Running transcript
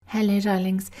Hello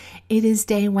darlings, it is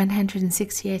day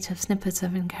 168 of Snippets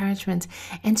of Encouragement,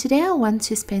 and today I want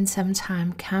to spend some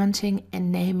time counting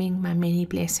and naming my many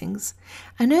blessings.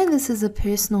 I know this is a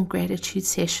personal gratitude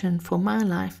session for my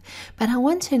life, but I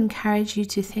want to encourage you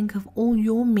to think of all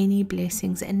your many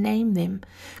blessings and name them.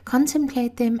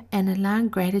 Contemplate them and allow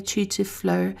gratitude to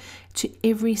flow to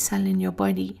every cell in your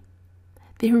body.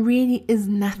 There really is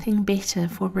nothing better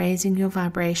for raising your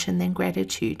vibration than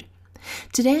gratitude.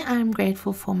 Today I am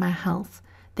grateful for my health,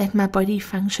 that my body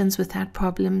functions without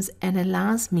problems and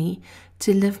allows me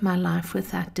to live my life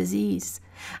without disease.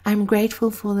 I'm grateful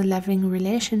for the loving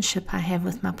relationship I have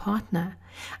with my partner.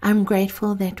 I'm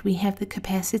grateful that we have the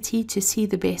capacity to see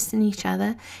the best in each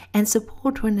other and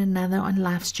support one another on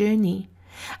life's journey.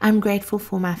 I'm grateful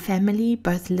for my family,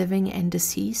 both living and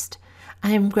deceased.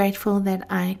 I am grateful that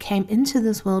I came into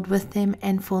this world with them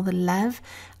and for the love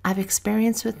I've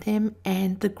experienced with them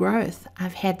and the growth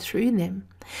I've had through them.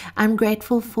 I'm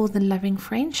grateful for the loving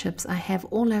friendships I have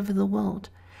all over the world.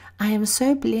 I am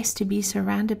so blessed to be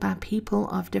surrounded by people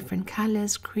of different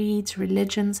colors, creeds,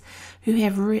 religions who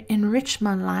have enriched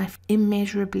my life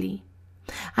immeasurably.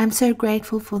 I'm so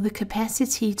grateful for the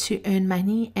capacity to earn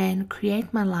money and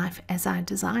create my life as I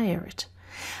desire it.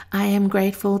 I am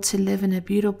grateful to live in a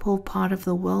beautiful part of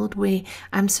the world where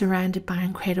I'm surrounded by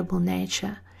incredible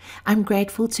nature. I'm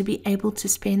grateful to be able to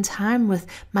spend time with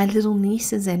my little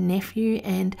nieces and nephew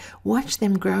and watch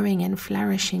them growing and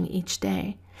flourishing each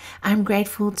day. I'm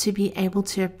grateful to be able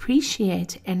to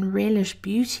appreciate and relish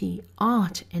beauty,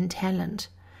 art, and talent.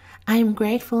 I am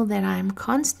grateful that I am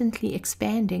constantly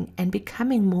expanding and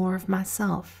becoming more of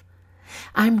myself.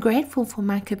 I'm grateful for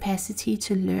my capacity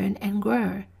to learn and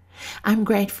grow. I'm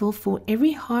grateful for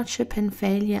every hardship and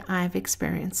failure I've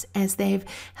experienced as they've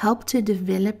helped to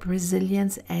develop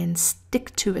resilience and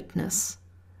stick-to-itness.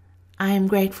 I am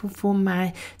grateful for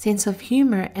my sense of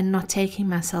humor and not taking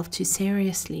myself too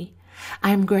seriously.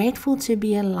 I am grateful to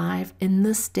be alive in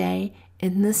this day,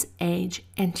 in this age,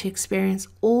 and to experience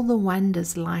all the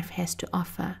wonders life has to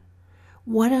offer.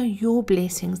 What are your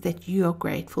blessings that you are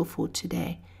grateful for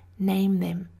today? Name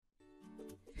them.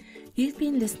 You've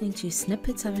been listening to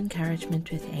Snippets of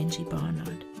Encouragement with Angie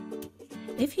Barnard.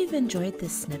 If you've enjoyed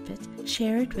this snippet,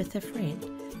 share it with a friend.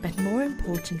 But more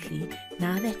importantly,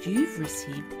 now that you've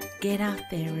received, get out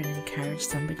there and encourage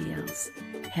somebody else.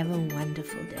 Have a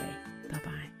wonderful day.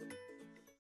 Bye-bye.